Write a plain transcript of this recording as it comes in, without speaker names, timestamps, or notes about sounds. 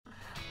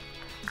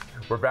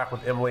We're back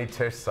with Emily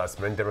Tish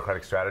Sussman,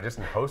 Democratic strategist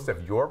and host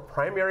of Your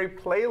Primary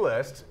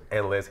Playlist,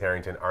 and Liz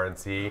Harrington,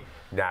 RNC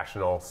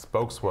National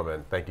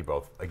Spokeswoman. Thank you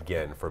both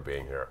again for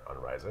being here on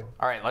Rising.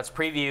 All right, let's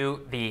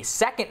preview the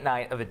second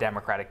night of the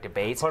Democratic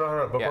debates. Hold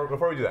on.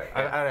 Before we do that,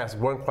 Yeah. I ask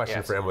one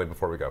question for Emily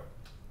before we go.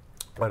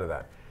 Under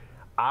that,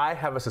 I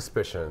have a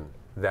suspicion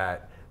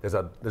that there's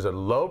a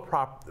low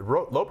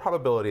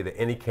probability that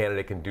any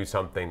candidate can do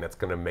something that's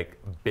going to make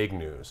big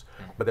news,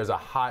 but there's a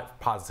high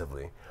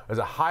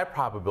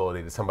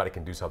probability that somebody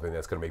can do something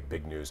that's going to make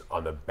big news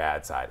on the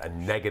bad side, a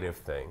negative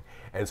thing.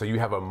 And so you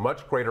have a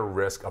much greater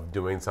risk of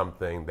doing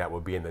something that will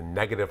be in the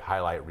negative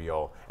highlight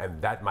reel,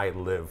 and that might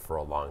live for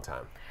a long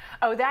time.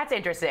 Oh, that's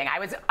interesting.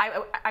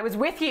 I was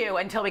with you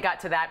until we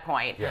got to that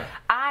point. Yeah.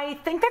 I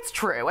think that's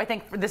true. I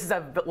think this is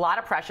a lot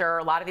of pressure.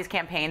 A lot of these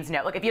campaigns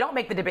know, look, if you don't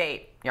make the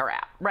debate, you're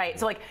out, right?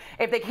 So like,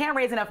 if they can't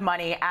raise enough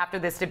money after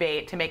this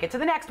debate to make it to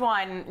the next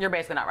one, you're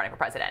basically not running for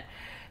president.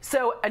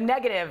 So a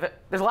negative,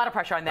 there's a lot of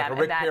pressure on them. Like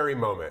a Rick Perry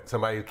moment,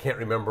 somebody who can't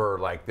remember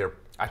like their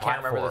I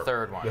can't remember the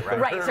third one. Right,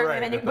 right,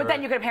 certainly. But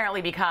then you could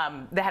apparently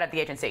become the head of the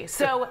agency.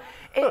 So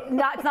it's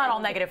not all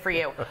negative for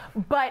you.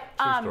 But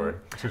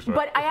True story.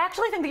 But I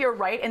actually think that you're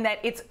right in that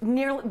it's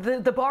nearly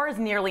the bar is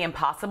nearly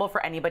impossible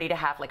for anybody to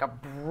have like a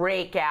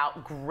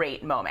breakout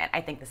great moment. I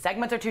think the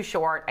segments are too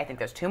short. I think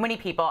there's too many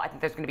people. I think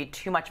there's going to be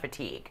too much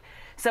fatigue.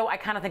 So I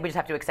kind of think we just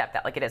have to accept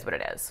that, like it is what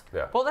it is.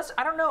 Yeah. Well,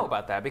 I don't know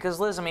about that because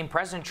Liz, I mean,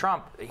 President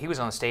Trump, he was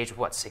on the stage with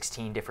what,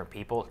 16 different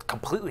people,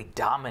 completely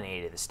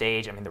dominated the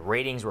stage. I mean, the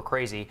ratings were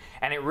crazy,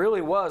 and it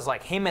really was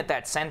like him at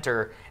that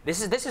center.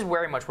 This is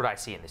very much what I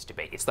see in this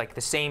debate. It's like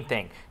the same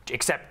thing,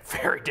 except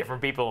very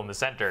different people in the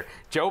center.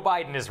 Joe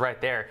Biden is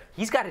right there.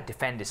 He's got to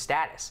defend his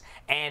status,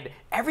 and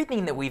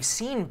everything that we've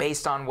seen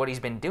based on what he's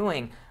been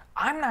doing,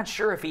 I'm not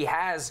sure if he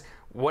has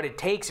what it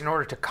takes in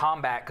order to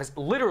combat, because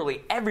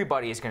literally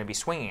everybody is going to be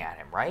swinging at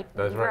him, right?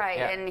 That's right.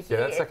 Yeah. And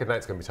that second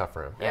night's going to be tough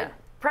for him. Yeah.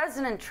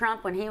 President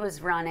Trump, when he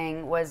was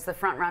running, was the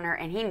front runner,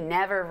 and he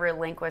never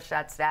relinquished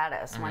that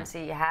status once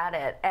he had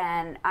it.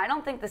 And I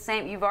don't think the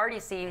same. You've already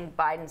seen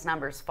Biden's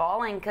numbers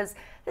falling because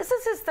this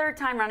is his third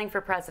time running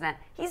for president.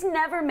 He's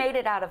never made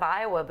it out of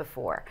Iowa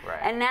before.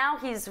 Right. And now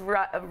he's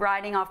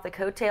riding off the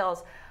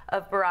coattails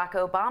of Barack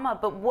Obama.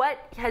 But what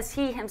has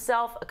he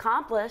himself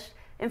accomplished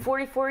in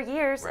 44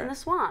 years in the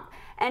swamp?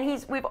 And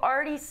we've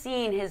already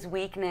seen his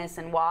weakness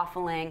and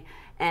waffling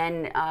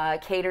and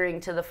catering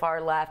to the far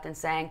left and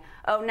saying,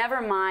 oh,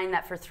 never mind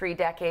that for 3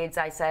 decades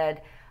I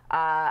said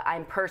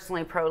I'm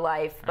personally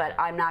pro-life, but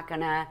I'm not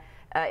going to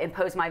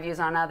impose my views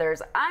on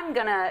others. I'm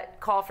going to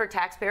call for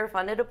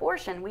taxpayer-funded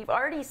abortion. We've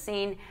already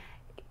seen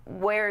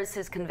where is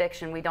his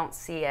conviction? We don't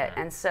see it.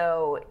 And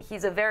so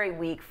he's a very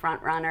weak front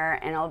runner,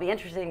 and it'll be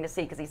interesting to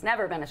see because he's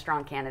never been a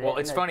strong candidate. Well,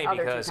 it's funny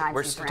because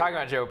we're talking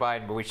about Joe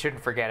Biden, but we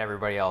shouldn't forget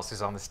everybody else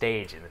who's on the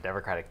stage in the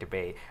Democratic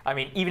debate. I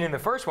mean, even in the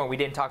first one, we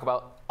didn't talk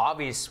about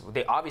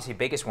the obviously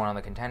biggest one on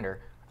the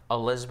contender,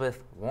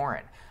 Elizabeth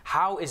Warren.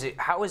 How is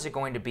it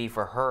going to be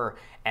for her,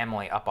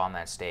 Emily, up on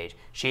that stage?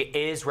 She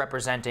is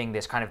representing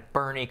this kind of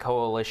Bernie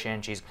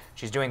coalition. She's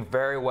doing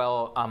very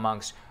well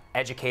amongst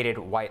educated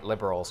white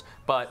liberals,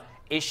 but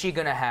is she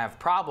going to have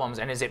problems?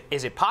 And is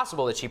it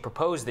possible that she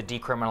proposed the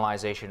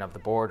decriminalization of the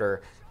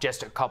border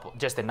just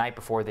the night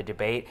before the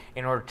debate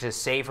in order to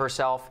save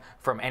herself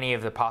from any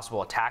of the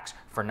possible attacks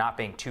for not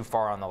being too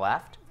far on the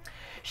left?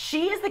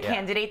 She is the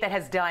candidate that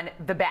has done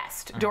the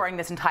best during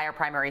this entire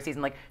primary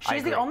season. Like,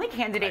 she's the only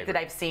candidate that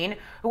I've seen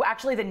who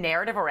actually the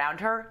narrative around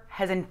her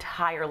has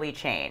entirely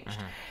changed.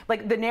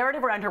 Like, the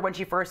narrative around her when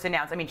she first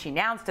announced, I mean, she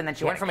announced and then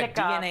she went from a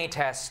DNA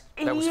test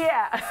that was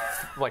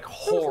like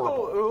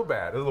horrible. A little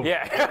bad.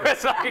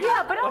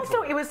 But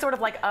also it was sort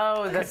of like,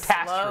 oh, the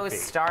slow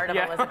start of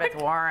Elizabeth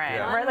Warren.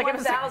 Right? Like, it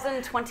was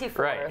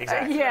 2024. Right,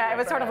 exactly. Yeah, it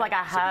was sort of like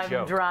a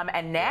humdrum,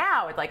 and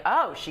now it's like,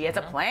 oh, she has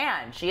a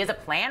plan. She has a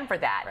plan for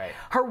that. Right.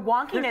 Her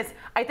wonkiness,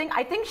 I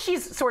think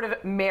she's sort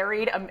of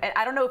married.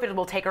 I don't know if it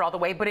will take her all the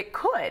way, but it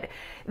could.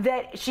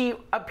 That she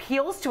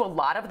appeals to a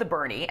lot of the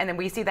Bernie, and then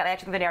we see that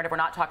actually the narrative we're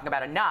not talking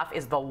about enough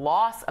is the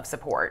loss of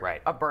support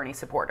of Bernie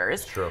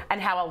supporters, and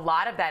how a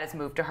lot of that has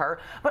moved to her.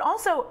 But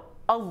also,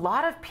 a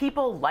lot of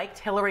people liked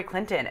Hillary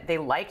Clinton. They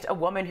liked a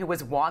woman who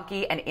was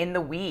wonky and in the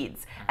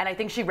weeds. And I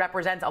think she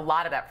represents a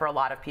lot of that for a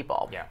lot of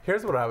people. Yeah.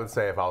 Here's what I would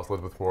say if I was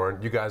Elizabeth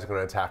Warren. You guys are going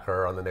to attack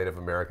her on the Native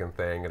American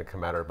thing and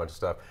come at her a bunch of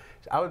stuff.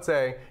 I would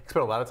say you can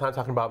spend a lot of time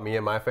talking about me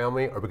and my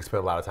family, or we can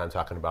spend a lot of time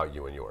talking about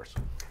you and yours.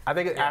 I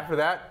think after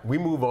that, we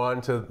move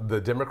on to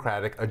the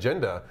Democratic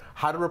agenda.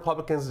 How do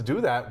Republicans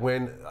do that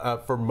when,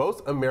 for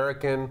most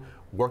American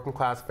working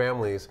class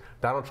families,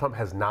 Donald Trump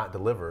has not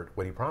delivered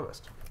what he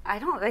promised? I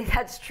don't think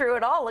that's true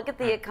at all. Look at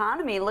the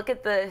economy. Look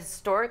at the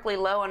historically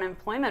low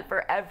unemployment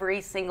for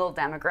every single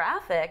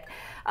demographic.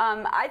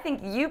 I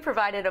think you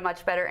provided a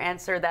much better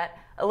answer that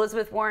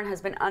Elizabeth Warren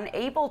has been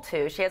unable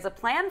to. She has a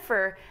plan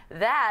for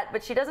that,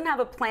 but she doesn't have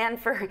a plan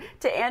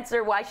to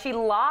answer why she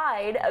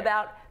lied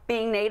about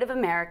being Native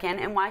American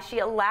and why she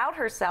allowed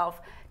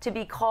herself to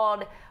be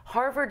called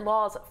Harvard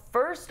Law's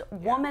first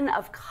woman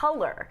of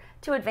color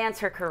to advance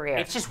her career.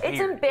 It's just weird.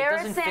 It's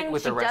embarrassing. It doesn't fit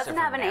with the rest she doesn't of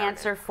have her an narrative.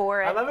 answer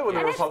for it. I love it when the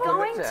and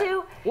Republicans. it's going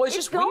to. Well, it's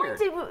it's just going weird.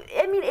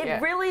 to. I mean, it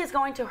really is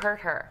going to hurt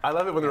her. I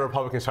love it when the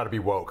Republicans try to be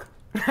woke.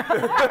 It's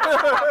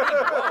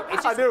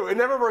I just, do. It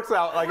never works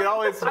out. Like it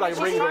always like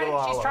she's rings a little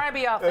trying, she's hollow. trying to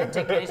be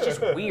authentic, and it's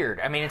just weird.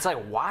 I mean, it's like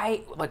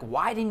why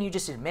didn't you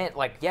just admit,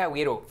 like, yeah, we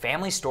had a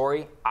family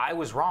story. I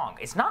was wrong.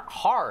 It's not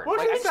hard. Well,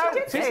 Like, she I said,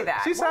 just- say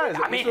that. She says,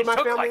 I mean, this is what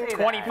it took my like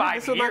family, 25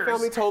 this is what years. my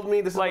family told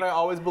me. This is Like, what I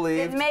always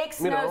believed. It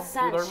makes You no know, we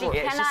sense. learn She more.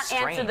 Yeah, it's just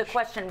cannot answer the strange.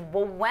 question.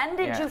 Well, when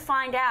did Yeah. you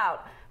find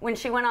out? When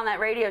she went on that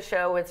radio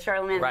show with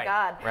Charlamagne Right, the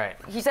God, right.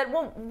 He said,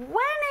 "Well,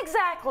 when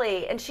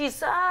exactly?" And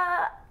she's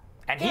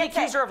And he yeah,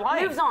 accused her of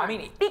lying. Moves on. I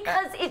mean,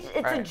 because it's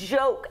a right.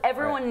 joke.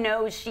 Everyone Right.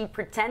 knows she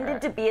pretended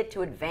Right. to be it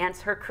to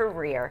advance her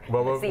career.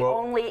 Well, That's the well,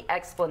 only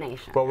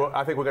explanation. Well,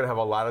 I think we're going to have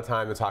a lot of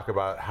time to talk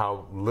about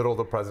how little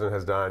the president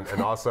has done,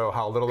 and also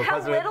how little the How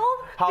president. little?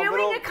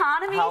 Booming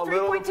economy, how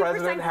little the 3.2%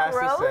 president has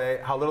growth? to say.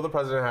 How little the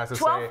president has to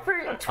say.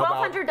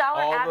 $1,200 about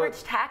all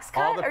average tax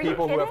cut? All the Are you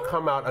people who have kidding?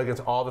 come out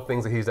against all the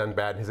things that he's done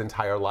bad in his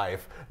entire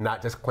life,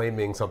 not just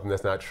claiming something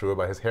that's not true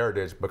about his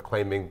heritage, but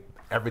claiming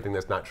everything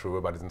that's not true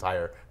about his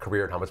entire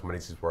career and how much money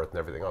he's worth and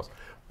everything else.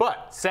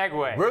 But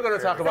Segue. we're going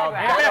to talk about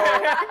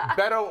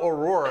Beto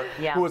O'Rourke,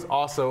 Yeah. who is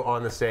also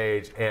on the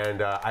stage.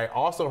 And I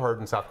also heard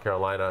in South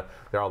Carolina,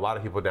 there are a lot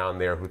of people down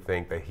there who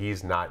think that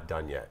he's not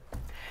done yet.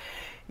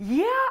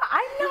 Yeah,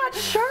 I'm not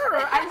sure.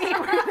 I mean,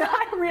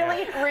 not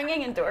really.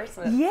 Ringing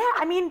endorsement. Yeah,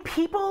 I mean,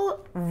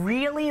 people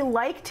really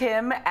liked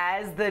him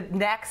as the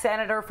next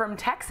senator from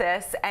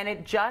Texas, and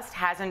it just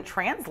hasn't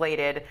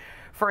translated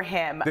for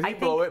him. Did he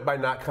blow it by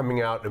not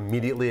coming out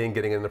immediately and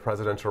getting in the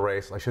presidential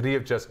race? Like, should he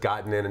have just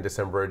gotten in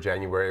December or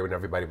January when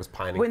everybody was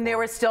pining When for there him?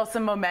 was still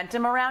some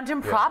momentum around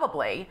him?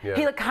 Probably. Yeah.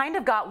 He kind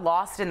of got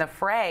lost in the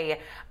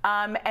fray.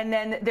 And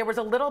then there was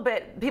a little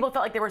bit, people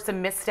felt like there were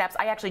some missteps.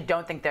 I actually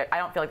don't think that, I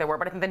don't feel like there were,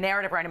 but I think the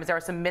narrative around him is there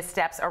were some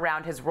missteps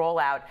around his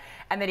rollout.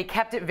 And then he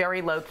kept it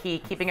very low key,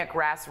 keeping it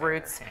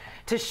grassroots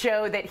to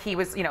show that he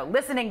was,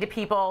 listening to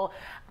people.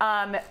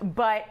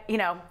 But,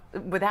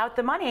 without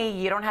the money,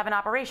 you don't have an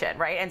operation,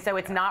 right? And so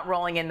it's not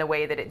rolling in the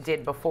way that it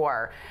did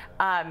before.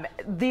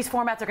 These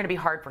formats are going to be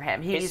hard for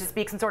him. He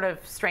speaks in sort of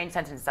strange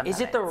sentences sometimes.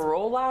 Is it the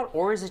rollout,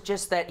 or is it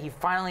just that he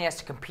finally has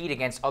to compete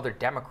against other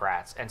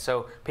Democrats, and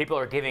so people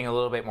are giving a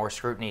little bit more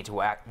scrutiny to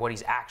what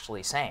he's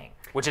actually saying,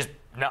 which is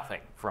nothing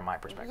from my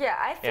perspective. Yeah,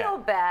 I feel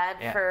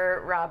bad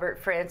for Robert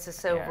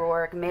Francis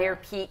O'Rourke. Mayor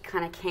Pete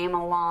kind of came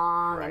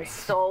along and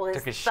stole his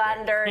Took his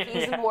thunder. shtick.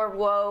 He's more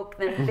woke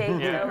than Big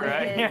Joe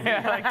is.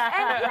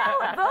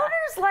 And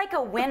voters like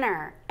a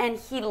winner, and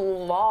he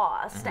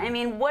lost. I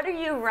mean, what are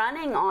you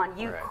running on?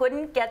 You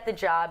couldn't get the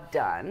job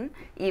done,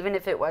 even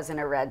if it was in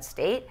a red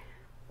state.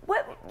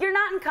 You're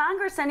not in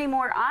Congress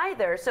anymore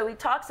either. So he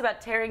talks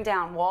about tearing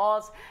down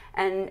walls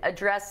and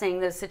addressing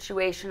the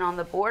situation on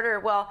the border.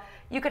 Well,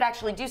 you could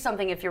actually do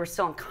something if you were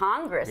still in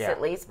Congress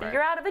at least, but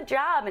you're out of a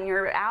job and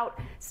you're out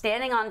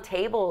standing on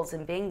tables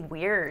and being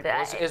weird.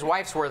 His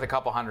wife's worth a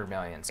couple $100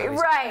 million. So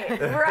Right.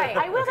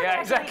 I will say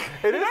exactly.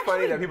 It is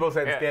funny that people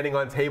say that standing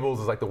on tables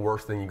is like the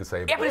worst thing you could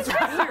say. Yeah, but it's It's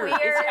weird. weird.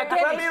 It's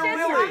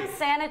really? just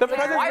unsanitary. The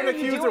president's Why been are you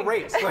accused doing of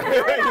rape. You know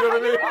what I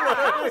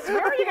mean?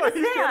 Where are you going to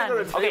He's standing stand? on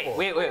a Okay, table.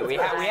 wait.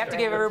 We have to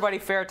give everybody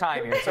fair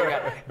time here. So we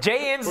got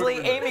Jay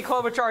Inslee, Amy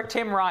Klobuchar,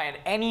 Tim Ryan.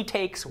 Any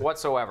takes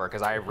whatsoever?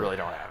 Because I really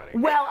don't have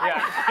any. Well,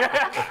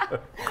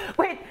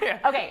 wait.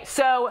 Okay,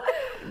 so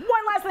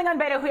one last thing on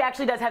Beto, who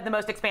actually does have the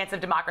most expansive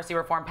democracy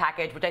reform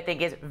package, which I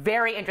think is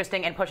very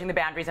interesting and pushing the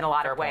boundaries in a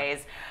lot of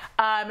ways.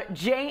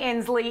 Jay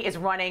Inslee is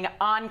running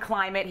on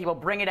climate. He will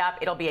bring it up.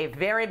 It'll be a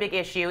very big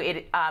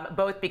issue,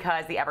 both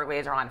because the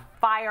Everglades are on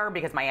fire,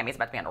 because Miami is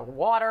about to be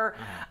underwater,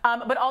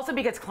 but also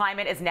because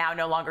climate is now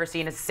no longer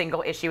seen as a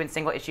single issue and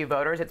single issue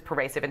voters. It's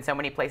pervasive in so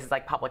many places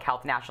like public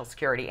health, national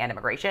security, and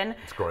immigration.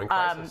 It's a growing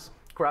crisis.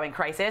 Growing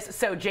crisis.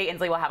 So Jay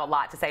Inslee will have a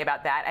lot to say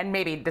about that and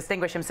maybe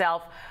distinguish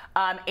himself.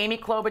 Amy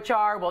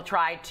Klobuchar will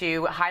try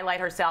to highlight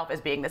herself as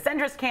being the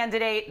centrist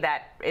candidate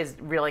that is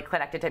really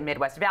connected to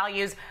Midwest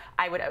values.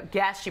 I would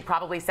guess she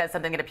probably says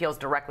something that appeals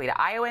directly to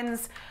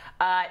Iowans.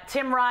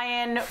 Tim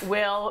Ryan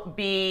will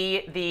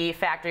be the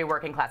factory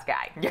working class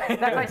guy.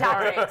 That's my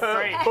tolerance.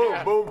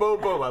 Boom, boom,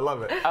 boom, boom. I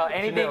love it.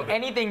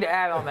 Anything to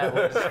add on that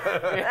list?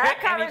 That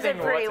covers it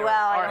pretty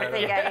well. I don't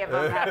think any of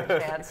them have a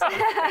chance.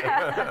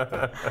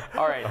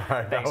 All right.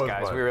 Thanks, was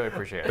guys. fun. We really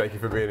appreciate it. Thank you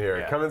for being here.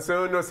 Yeah. Coming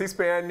soon to a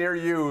C-SPAN near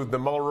you, the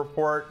Mueller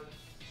report,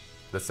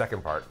 the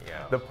second part,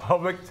 the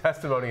public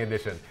testimony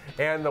edition,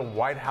 and the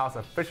White House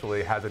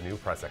officially has a new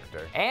press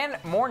secretary. And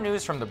more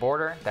news from the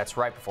border. That's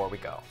right before we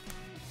go.